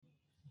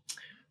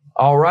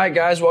All right,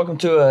 guys, welcome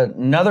to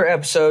another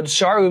episode.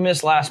 Sorry we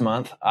missed last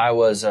month. I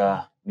was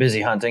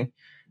busy hunting,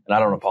 and I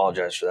don't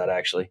apologize for that,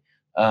 actually.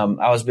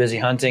 I was busy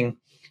hunting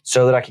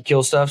so that I could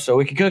kill stuff so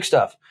we could cook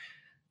stuff.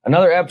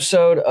 Another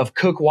episode of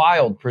Cook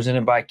Wild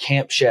presented by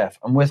Camp Chef.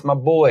 I'm with my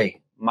boy,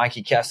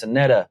 Mikey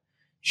Castaneda,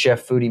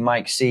 Chef Foodie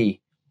Mike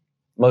C.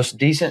 Most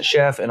decent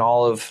chef in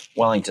all of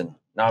Wellington.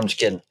 No, I'm just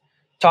kidding.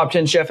 Top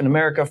 10 chef in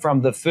America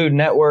from the Food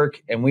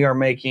Network, and we are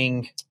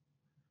making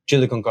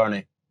Chili con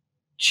carne.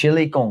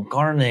 chili con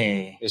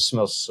carne. It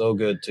smells so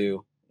good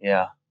too.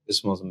 Yeah. It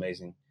smells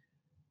amazing.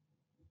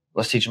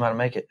 Let's teach them how to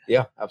make it.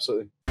 Yeah,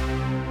 absolutely.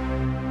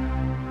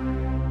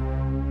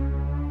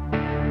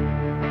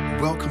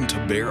 Welcome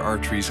to Bear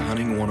Archery's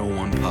Hunting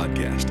 101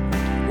 podcast,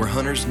 where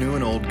hunters new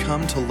and old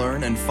come to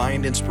learn and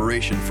find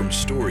inspiration from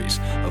stories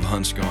of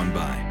hunts gone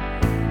by.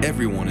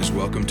 Everyone is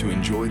welcome to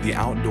enjoy the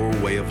outdoor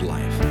way of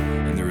life,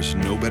 and there is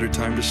no better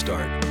time to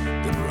start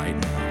than right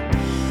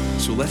now.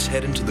 So let's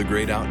head into the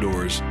great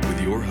outdoors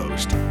with your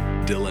host,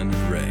 Dylan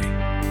Ray.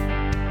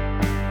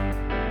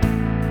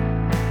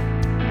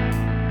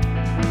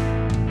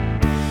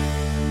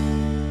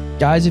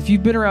 Guys, if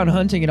you've been around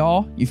hunting at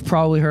all, you've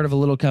probably heard of a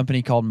little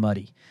company called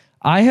Muddy.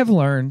 I have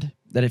learned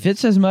that if it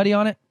says Muddy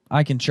on it,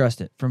 I can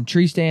trust it. From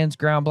tree stands,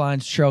 ground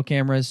blinds, trail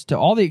cameras, to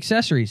all the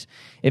accessories.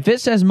 If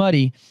it says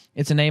Muddy,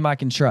 it's a name I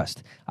can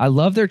trust. I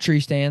love their tree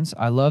stands.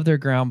 I love their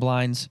ground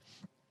blinds.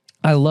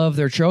 I love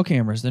their trail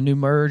cameras, the new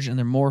Merge and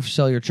their Morph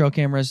cellular trail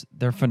cameras.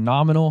 They're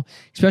phenomenal,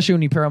 especially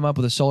when you pair them up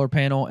with a solar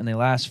panel and they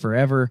last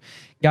forever.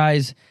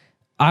 Guys,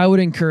 I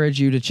would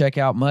encourage you to check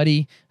out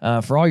Muddy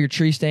for all your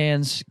tree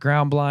stands,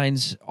 ground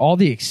blinds, all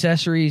the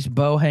accessories,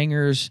 bow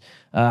hangers,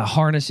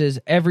 harnesses,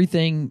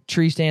 everything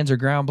tree stands or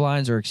ground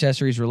blinds or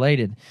accessories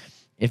related.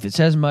 If it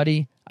says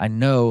Muddy, I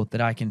know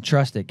that I can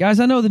trust it. Guys,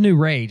 I know the new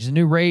Rage. The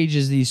new Rage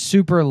is these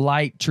super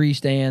light tree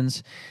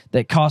stands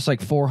that cost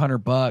like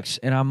 $400,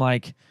 and I'm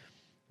like,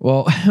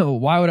 well,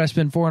 why would I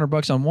spend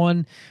 $400 on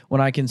one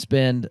when I can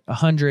spend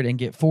 $100 and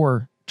get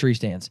 4 tree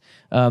stands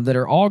that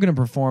are all going to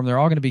perform? They're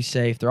all going to be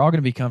safe. They're all going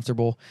to be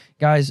comfortable.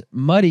 Guys,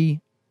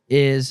 Muddy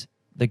is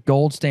the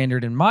gold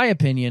standard, in my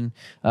opinion,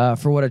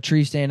 for what a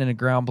tree stand and a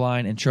ground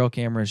blind and trail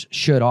cameras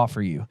should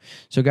offer you.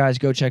 So, guys,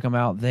 go check them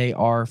out. They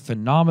are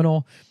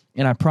phenomenal.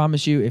 And I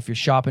promise you, if you're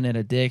shopping at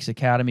a Dick's,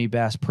 Academy,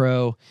 Bass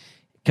Pro,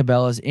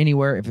 Cabela's,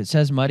 anywhere, if it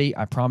says Muddy,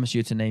 I promise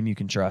you it's a name you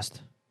can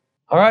trust.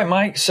 All right,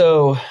 Mike.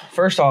 So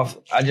first off,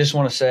 I just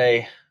want to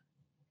say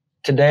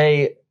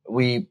today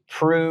we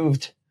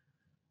proved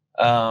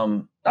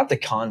not the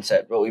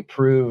concept, but we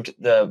proved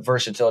the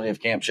versatility of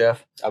Camp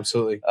Chef.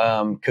 Absolutely.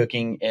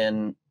 Cooking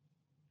in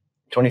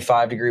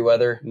 25-degree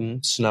weather,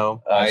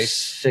 Snow,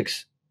 ice,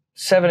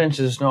 6-7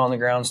 inches of snow on the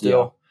ground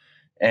still,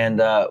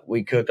 and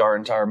we cooked our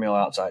entire meal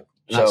outside.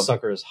 And that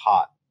sucker is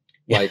hot.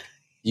 Like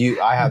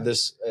I have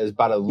this as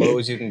about as low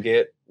as you can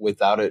get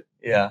without it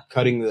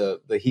cutting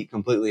the heat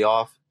completely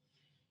off.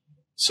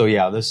 So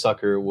yeah, this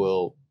sucker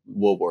will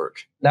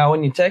work. Now,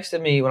 when you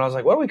texted me, when I was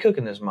like, what are we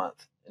cooking this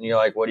month? And you're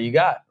like, what do you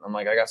got? I'm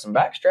like, I got some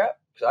backstrap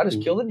because I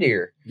just killed a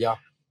deer. Yeah.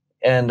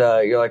 And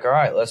you're like, all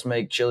right, let's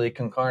make chili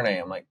con carne.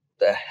 I'm like,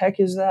 the heck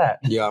is that?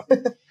 Yeah.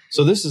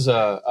 So this is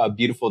a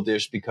beautiful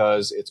dish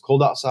because it's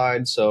cold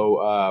outside.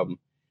 So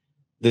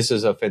this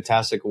is a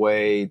fantastic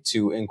way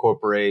to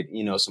incorporate,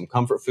 some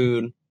comfort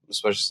food,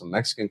 especially some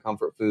Mexican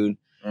comfort food.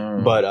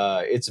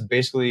 But it's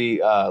basically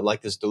like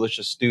this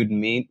delicious stewed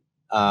meat.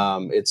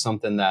 It's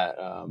something that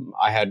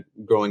I had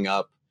growing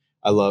up.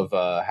 I love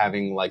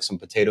having like some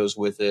potatoes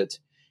with it.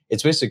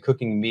 It's basically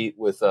cooking meat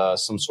with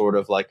some sort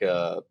of like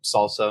a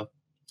salsa.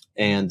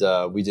 And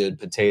we did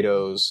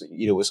potatoes,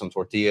 eat it with some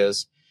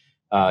tortillas.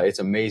 It's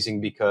amazing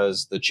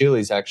because the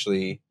chilies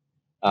actually,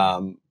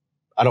 I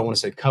don't want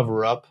to say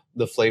cover up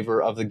the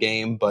flavor of the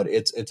game, but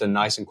it's a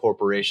nice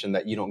incorporation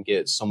that you don't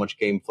get so much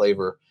game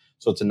flavor.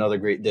 So it's another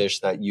great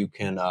dish that you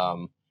can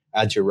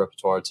add to your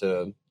repertoire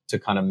to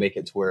kind of make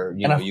it to where,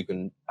 you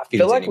can feed I feel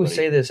it to like anybody. we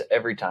say this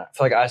every time. I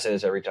feel like I say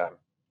this every time.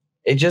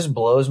 It just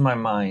blows my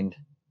mind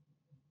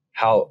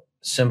how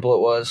simple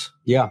it was.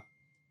 Yeah.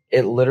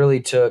 It literally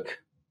took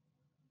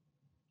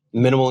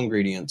Minimal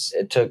ingredients.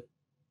 I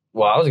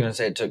was going to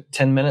say it took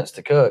 10 minutes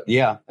to cook.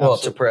 Yeah. Well,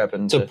 absolutely.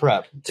 to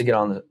prep and to get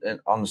on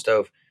the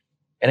stove.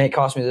 And it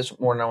cost me this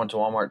morning. I went to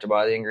Walmart to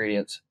buy the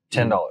ingredients,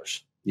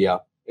 $10. Yeah.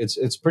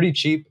 It's pretty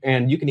cheap,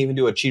 and you can even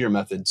do a cheater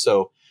method.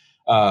 So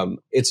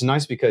it's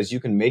nice because you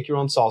can make your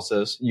own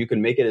salsas. You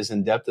can make it as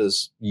in-depth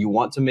as you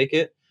want to make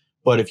it.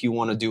 But if you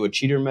want to do a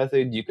cheater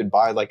method, you could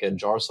buy like a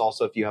jar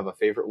salsa if you have a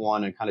favorite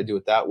one and kind of do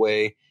it that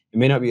way. It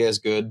may not be as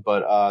good, but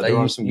there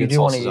are some good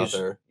salsas out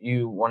there.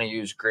 You want to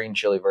use green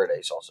chili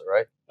verde salsa,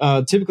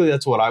 right? Typically,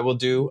 that's what I will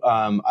do.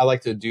 I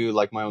like to do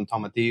like my own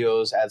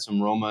tomatillos, add some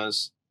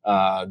romas,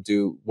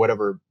 do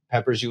whatever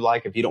peppers you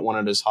like. If you don't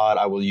want it as hot,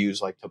 I will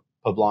use like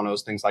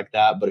poblanos, things like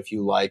that. But if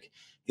you like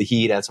the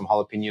heat, add some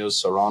jalapenos,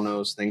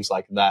 serranos, things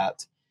like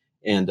that.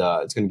 And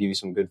it's going to give you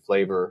some good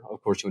flavor.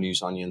 Of course, you want to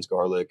use onions,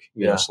 garlic,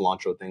 you know,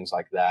 cilantro, things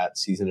like that.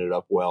 Season it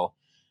up well.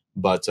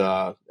 But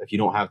if you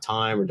don't have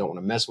time or don't want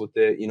to mess with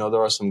it, you know,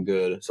 there are some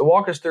good. So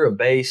walk us through a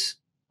base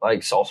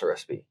like salsa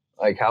recipe?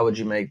 Like, how would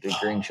you make the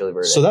green chili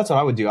verde? So that's what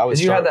I would do. I would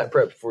Because you had that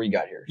prep before you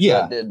got here. So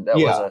Yeah. that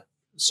Yeah. was a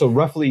So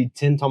roughly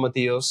 10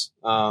 tomatillos.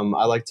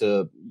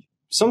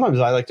 Sometimes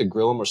I like to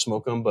grill them or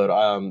smoke them,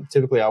 but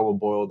typically I will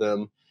boil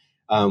them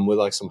with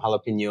like some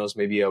jalapenos,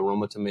 maybe a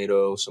Roma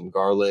tomato, some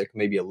garlic,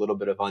 maybe a little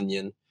bit of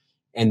onion.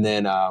 And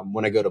then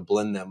when I go to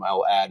blend them,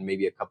 I'll add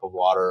maybe a cup of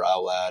water.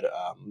 I'll add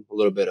a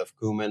little bit of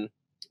cumin,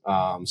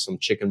 some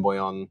chicken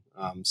bouillon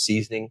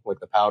seasoning, like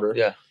the powder.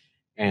 Yeah.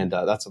 And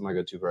that's my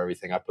go-to for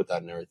everything. I put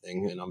that in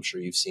everything, and I'm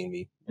sure you've seen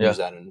me Yeah. use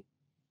that in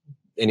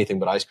anything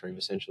but ice cream,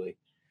 essentially.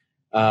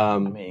 I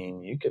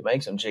mean, you could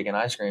make some chicken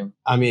ice cream.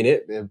 I mean,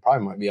 it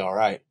probably might be all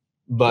right.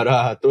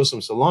 But throw some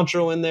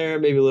cilantro in there,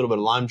 maybe a little bit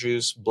of lime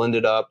juice, blend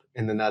it up,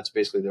 and then that's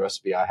basically the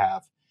recipe I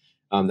have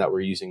that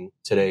we're using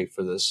today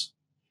for this.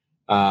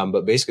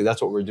 But basically,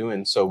 that's what we're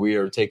doing. So we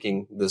are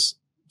taking this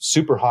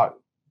super hot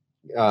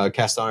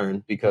cast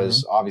iron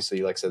because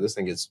obviously, like I said, this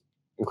thing is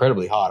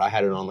incredibly hot. I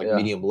had it on like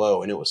medium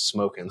low, and it was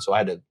smoking, so I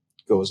had to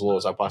go as low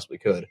as I possibly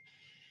could.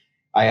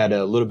 I had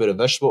a little bit of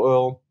vegetable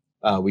oil.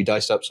 We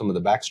diced up some of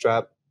the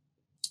backstrap.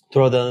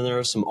 Throw that in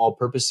there, some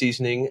all-purpose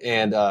seasoning,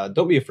 and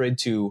don't be afraid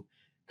to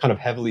kind of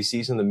heavily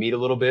season the meat a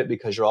little bit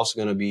because you're also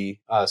going to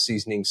be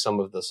seasoning some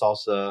of the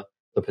salsa,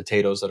 the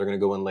potatoes that are going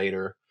to go in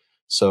later.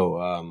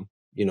 So,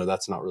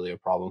 that's not really a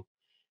problem.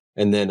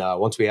 And then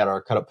once we add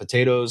our cut up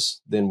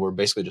potatoes, then we're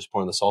basically just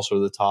pouring the salsa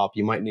over the top.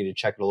 You might need to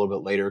check it a little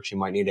bit later because you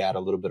might need to add a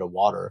little bit of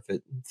water if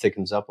it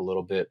thickens up a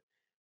little bit.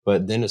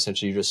 But then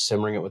essentially you're just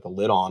simmering it with the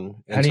lid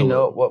on. How do you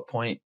know at what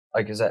point?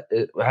 Like, is that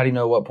it? How do you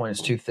know what point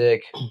it's too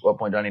thick? What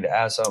point do I need to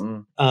add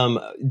something?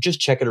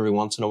 Just check it every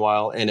once in a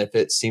while. And if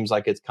it seems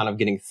like it's kind of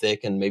getting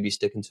thick and maybe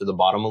sticking to the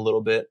bottom a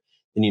little bit,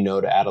 then you know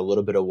to add a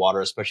little bit of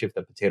water, especially if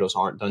the potatoes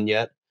aren't done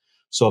yet.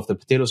 So if the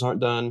potatoes aren't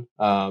done,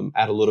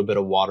 add a little bit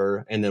of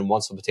water. And then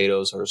once the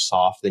potatoes are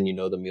soft, then you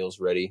know the meal's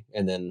ready.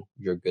 And then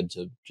you're good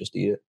to just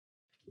eat it.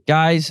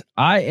 Guys,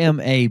 I am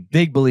a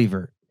big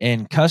believer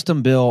in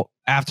custom built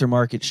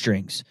aftermarket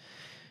strings.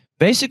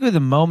 Basically, the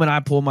moment I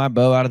pull my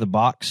bow out of the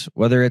box,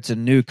 whether it's a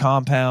new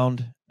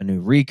compound, a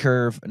new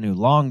recurve, a new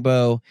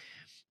longbow,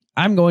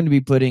 I'm going to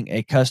be putting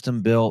a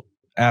custom-built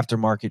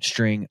aftermarket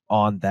string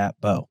on that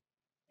bow.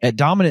 At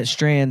Dominant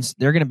Strands,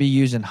 they're going to be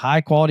using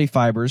high-quality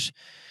fibers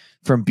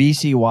from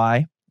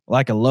BCY,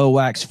 like a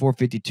low-wax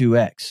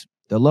 452X.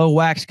 The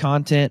low-wax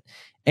content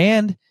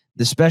and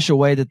the special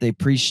way that they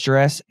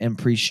pre-stress and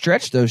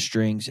pre-stretch those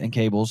strings and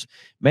cables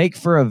make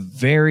for a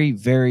very,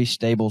 very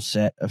stable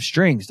set of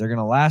strings. They're going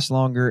to last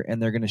longer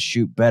and they're going to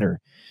shoot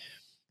better.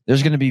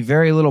 There's going to be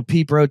very little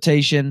peep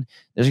rotation.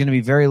 There's going to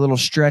be very little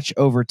stretch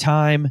over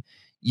time.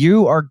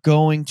 You are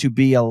going to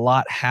be a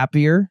lot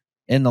happier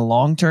in the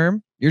long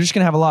term. You're just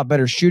going to have a lot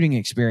better shooting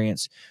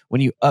experience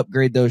when you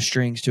upgrade those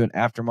strings to an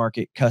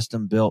aftermarket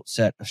custom-built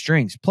set of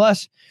strings.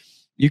 Plus,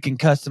 you can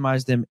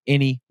customize them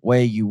any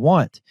way you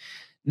want.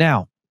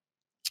 Now,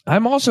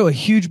 I'm also a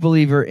huge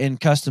believer in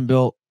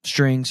custom-built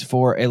strings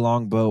for a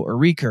longbow or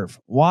recurve.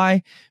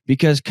 Why?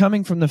 Because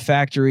coming from the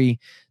factory,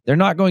 they're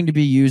not going to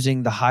be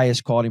using the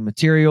highest quality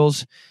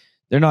materials.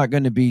 They're not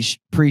going to be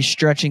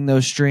pre-stretching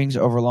those strings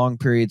over long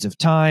periods of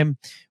time.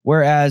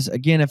 Whereas,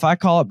 again, if I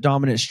call up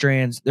Dominant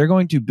Strands, they're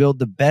going to build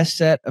the best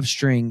set of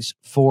strings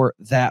for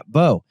that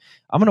bow.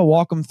 I'm going to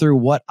walk them through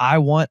what I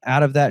want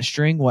out of that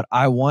string, what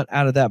I want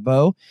out of that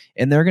bow,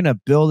 and they're going to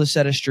build a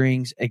set of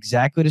strings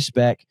exactly to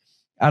spec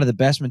out of the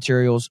best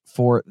materials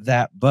for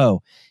that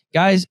bow.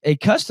 Guys, a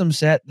custom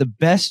set, the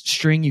best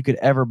string you could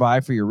ever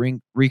buy for your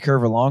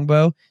recurve or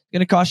longbow, is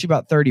going to cost you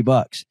about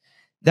 $30.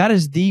 That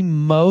is the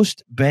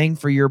most bang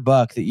for your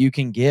buck that you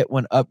can get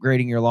when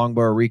upgrading your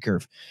longbow or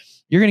recurve.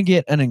 You're going to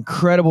get an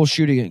incredible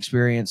shooting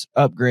experience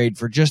upgrade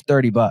for just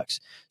 $30.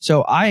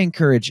 So I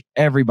encourage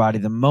everybody,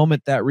 the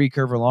moment that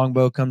recurve or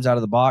longbow comes out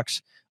of the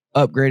box,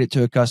 upgrade it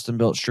to a custom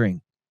built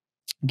string.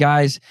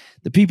 Guys,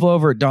 the people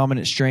over at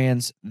Dominant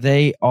Strands,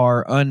 they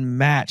are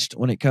unmatched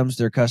when it comes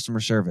to their customer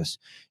service.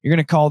 You're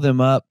going to call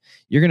them up.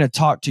 You're going to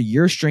talk to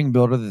your string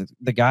builder,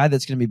 the guy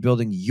that's going to be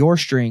building your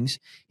strings.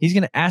 He's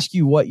going to ask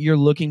you what you're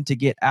looking to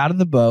get out of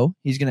the bow.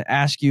 He's going to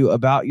ask you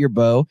about your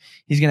bow.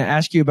 He's going to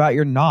ask you about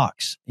your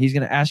nocks. He's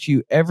going to ask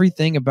you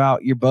everything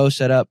about your bow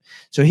setup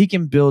so he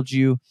can build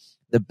you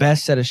the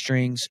best set of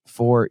strings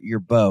for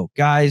your bow.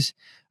 Guys,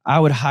 I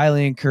would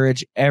highly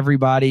encourage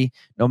everybody,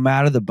 no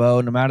matter the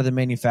bow, no matter the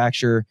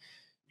manufacturer,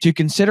 to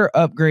consider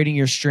upgrading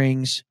your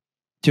strings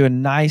to a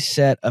nice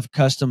set of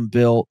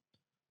custom-built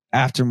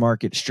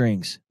aftermarket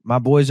strings. My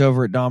boys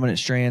over at Dominant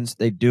Strands,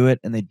 they do it,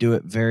 and they do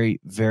it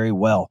very, very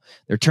well.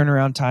 Their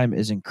turnaround time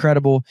is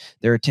incredible.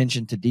 Their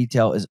attention to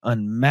detail is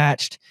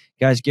unmatched.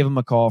 Guys, give them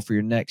a call for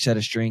your next set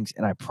of strings,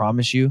 and I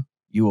promise you,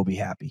 you will be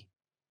happy.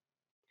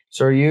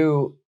 So are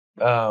you...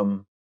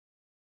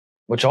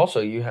 which also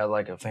you had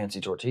like a fancy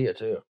tortilla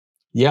too.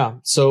 Yeah.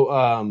 So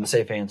I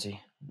say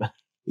fancy.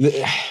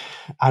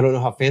 I don't know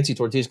how fancy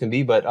tortillas can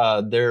be,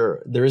 but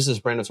there is this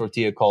brand of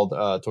tortilla called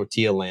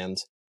Tortilla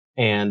Land,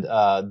 and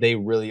they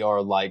really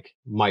are like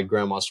my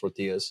grandma's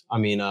tortillas. I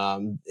mean,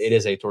 it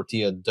is a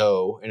tortilla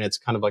dough, and it's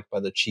kind of like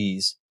by the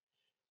cheese.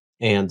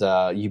 And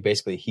you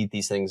basically heat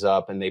these things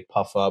up and they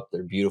puff up.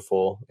 They're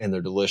beautiful and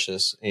they're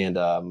delicious. And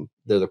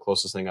they're the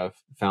closest thing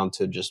I've found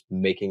to just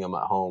making them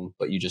at home.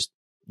 But you just,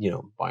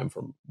 buy them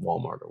from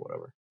Walmart or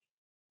whatever.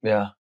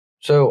 Yeah.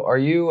 So are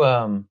you,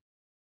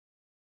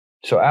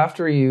 so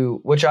after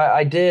you, which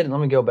I did, let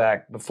me go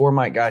back before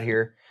Mike got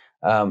here.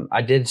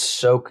 I did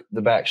soak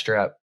the back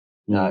strap,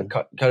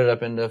 cut it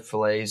up into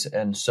fillets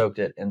and soaked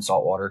it in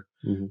salt water,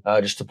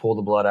 just to pull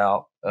the blood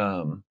out.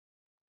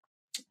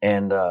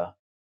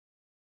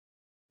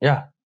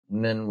 Yeah.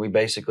 And then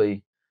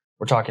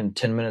we're talking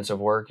 10 minutes of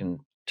work and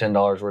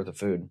 $10 worth of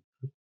food.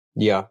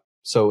 Yeah.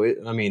 So,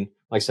 like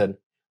I said,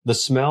 the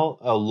smell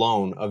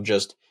alone of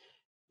just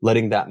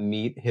letting that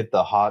meat hit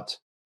the hot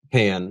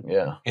pan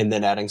and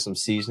then adding some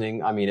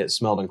seasoning, it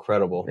smelled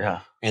incredible.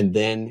 Yeah. And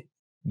then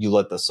you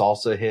let the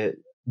salsa hit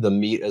the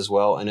meat as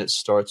well, and it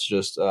starts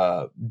just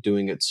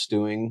doing its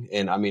stewing.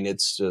 And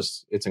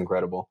it's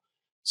incredible.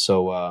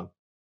 So,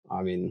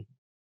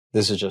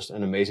 this is just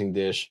an amazing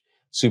dish,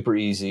 super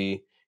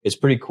easy. It's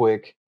pretty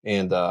quick,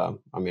 and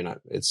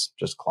it's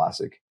just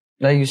classic.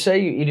 Now you say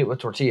you eat it with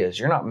tortillas.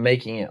 You're not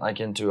making it like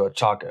into a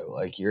taco.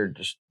 Like you're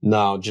just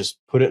just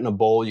put it in a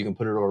bowl. You can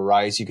put it over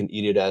rice. You can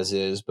eat it as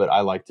is. But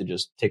I like to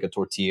just take a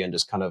tortilla and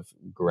just kind of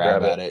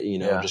grab at it.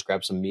 Just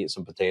grab some meat,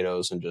 some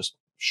potatoes, and just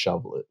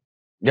shovel it.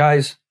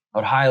 Guys, I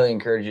would highly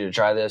encourage you to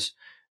try this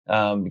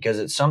because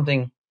it's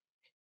something.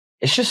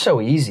 It's just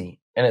so easy,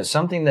 and it's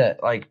something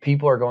that like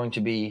people are going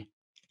to be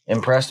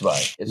impressed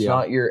by. It's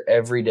not your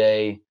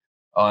everyday.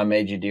 Oh, I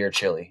made you deer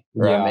chili,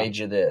 or I made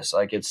you this.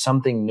 Like it's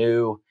something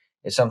new.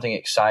 It's something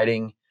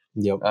exciting.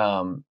 Yep.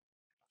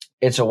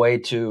 It's a way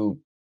to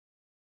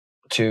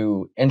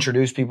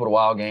introduce people to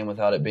wild game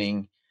without it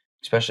being,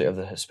 especially of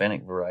the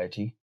Hispanic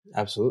variety.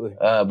 Absolutely.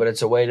 But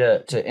it's a way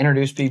to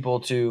introduce people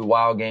to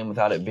wild game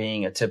without it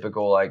being a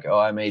typical like, oh,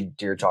 I made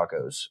deer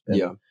tacos.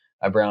 And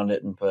I browned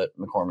it and put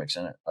McCormick's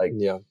in it. Like,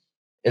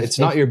 it's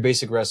not your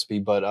basic recipe,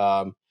 but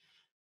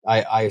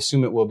I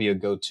assume it will be a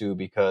go-to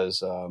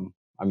because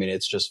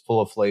it's just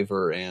full of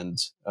flavor and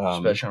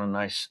especially on a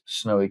nice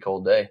snowy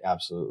cold day.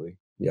 Absolutely.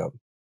 Yeah.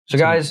 So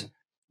guys,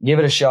 give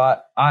it a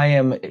shot. I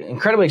am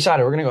incredibly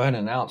excited. We're going to go ahead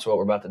and announce what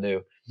we're about to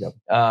do.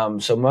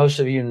 Yep. So most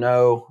of you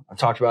know, I've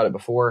talked about it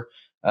before.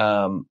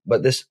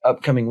 But this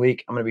upcoming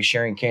week, I'm going to be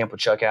sharing camp with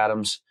Chuck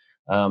Adams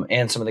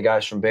and some of the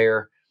guys from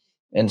Bear.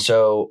 And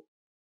so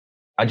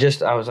I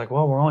was like,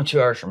 well, we're only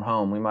 2 hours from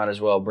home. We might as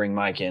well bring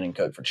Mike in and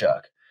cook for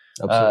Chuck.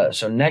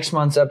 So next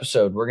month's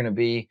episode, we're going to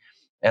be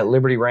at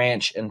Liberty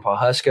Ranch in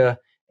Pawhuska,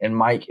 and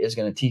Mike is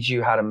going to teach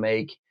you how to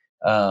make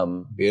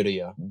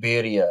birria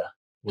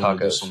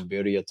tacos. Some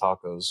birria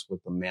tacos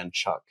with the man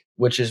Chuck,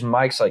 which is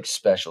Mike's like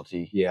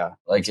specialty. Yeah,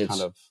 like it's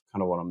kind of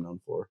what I'm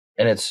known for.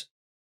 And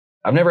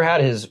I've never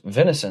had his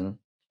venison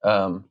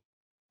birria.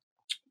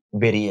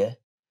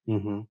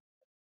 Mm-hmm.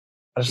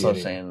 I just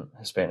love saying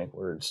Hispanic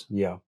words.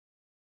 Yeah.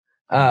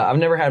 I've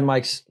never had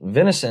Mike's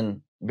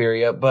venison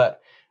birria, but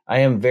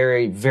I am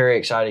very, very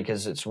excited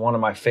because it's one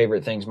of my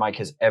favorite things Mike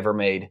has ever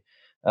made.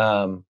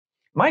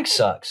 Mike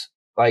sucks,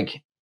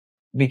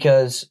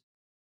 because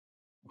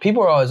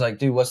people are always like,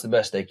 dude, what's the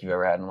best steak you've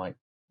ever had? And I'm like,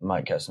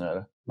 Mike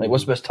Castaneda. Like,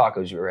 what's the best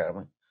tacos you've ever had? I'm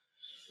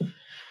like,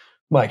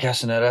 Mike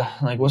Castaneda.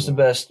 Like, what's the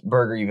best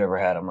burger you've ever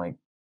had? I'm like,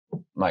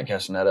 Mike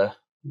Castaneda.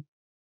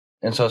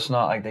 And so it's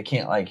not like they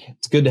can't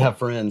it's good to have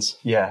friends.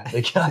 Yeah.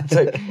 They can't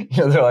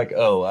they're like,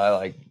 oh, I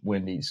like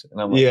Wendy's.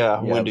 And I'm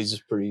like, Wendy's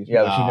is pretty.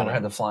 Yeah, but you've never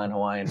had the Flying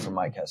Hawaiian from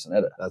Mike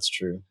Castaneda. That's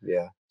true.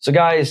 Yeah. So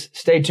guys,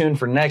 stay tuned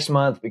for next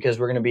month because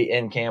we're going to be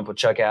in camp with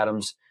Chuck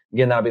Adams.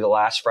 Again, that'll be the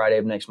last Friday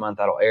of next month.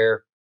 That'll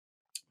air.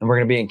 And we're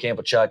going to be in camp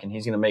with Chuck, and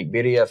he's going to make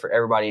birria for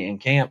everybody in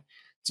camp.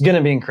 It's going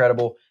to be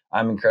incredible.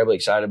 I'm incredibly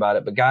excited about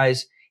it. But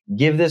guys,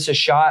 give this a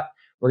shot.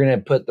 We're going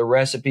to put the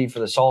recipe for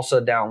the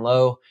salsa down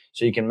low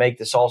so you can make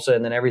the salsa,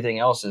 and then everything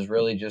else is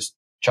really just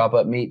chop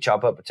up meat,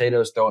 chop up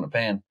potatoes, throw in a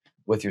pan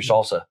with your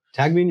salsa.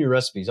 Tag me in your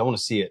recipes. I want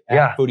to see it.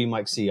 At Foodie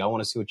Mike C. I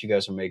want to see what you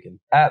guys are making.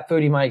 At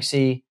Foodie Mike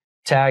C.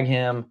 Tag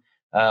him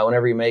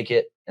whenever you make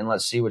it, and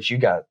let's see what you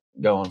got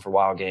going for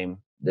wild game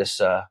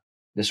this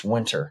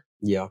winter.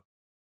 Yeah.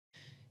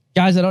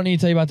 Guys, I don't need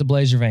to tell you about the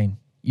Blazer Vein.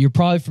 You're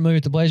probably familiar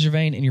with the Blazer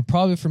Vein, and you're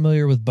probably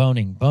familiar with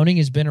Boning. Boning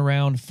has been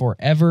around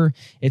forever.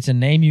 It's a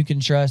name you can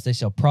trust. They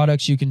sell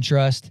products you can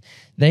trust.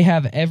 They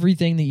have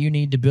everything that you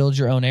need to build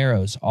your own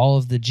arrows. All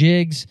of the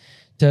jigs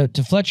to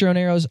fletch your own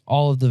arrows,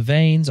 all of the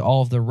veins,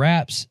 all of the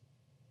wraps,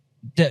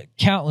 the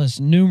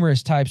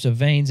numerous types of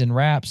veins and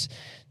wraps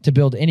to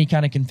build any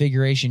kind of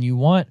configuration you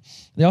want.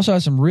 They also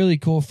have some really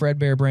cool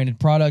Fredbear branded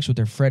products with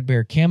their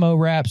Fredbear camo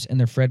wraps and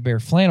their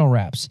Fredbear flannel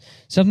wraps.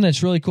 Something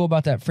that's really cool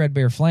about that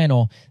Fredbear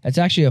flannel, that's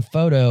actually a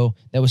photo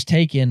that was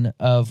taken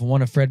of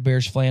one of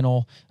Fredbear's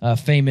flannel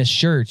famous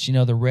shirts,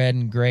 the red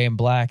and gray and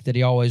black that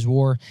he always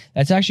wore.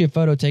 That's actually a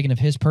photo taken of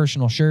his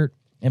personal shirt.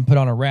 and put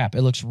on a wrap.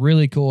 It looks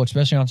really cool,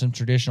 especially on some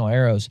traditional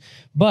arrows.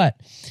 But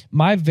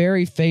my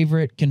very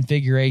favorite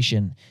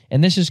configuration,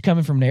 and this is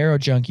coming from an arrow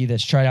junkie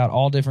that's tried out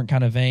all different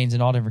kind of vanes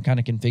and all different kind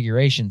of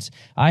configurations.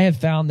 I have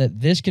found that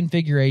this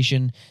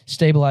configuration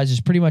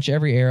stabilizes pretty much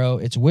every arrow.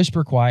 It's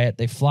whisper quiet.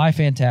 They fly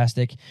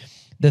fantastic.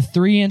 The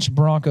 3-inch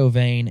Bronco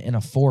vane in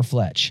a 4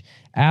 fletch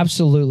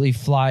absolutely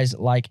flies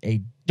like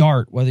a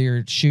dart, whether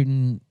you're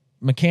shooting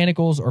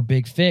mechanicals or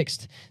big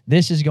fixed.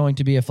 This is going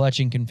to be a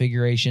fletching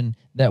configuration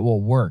that will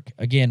work.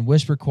 Again,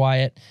 whisper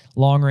quiet,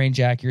 long range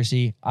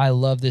accuracy. I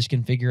love this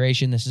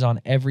configuration. This is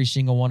on every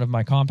single one of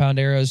my compound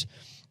arrows.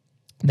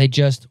 They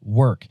just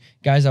work.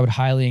 Guys, I would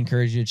highly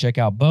encourage you to check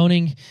out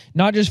Boning,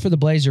 not just for the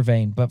Blazer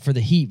vane, but for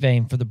the Heat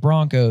vane, for the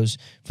Broncos,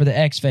 for the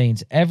X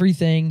vanes.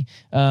 Everything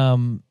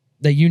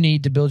that you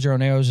need to build your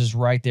own arrows is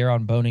right there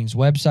on Boning's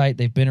website.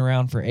 They've been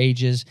around for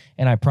ages,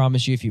 and I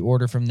promise you, if you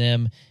order from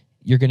them,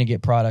 you're going to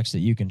get products that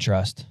you can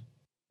trust.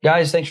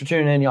 Guys, thanks for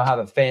tuning in. Y'all have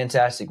a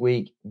fantastic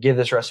week. Give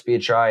this recipe a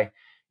try.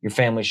 Your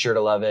family's sure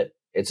to love it.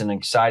 It's an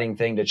exciting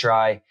thing to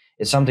try.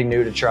 It's something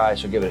new to try,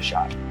 so give it a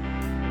shot.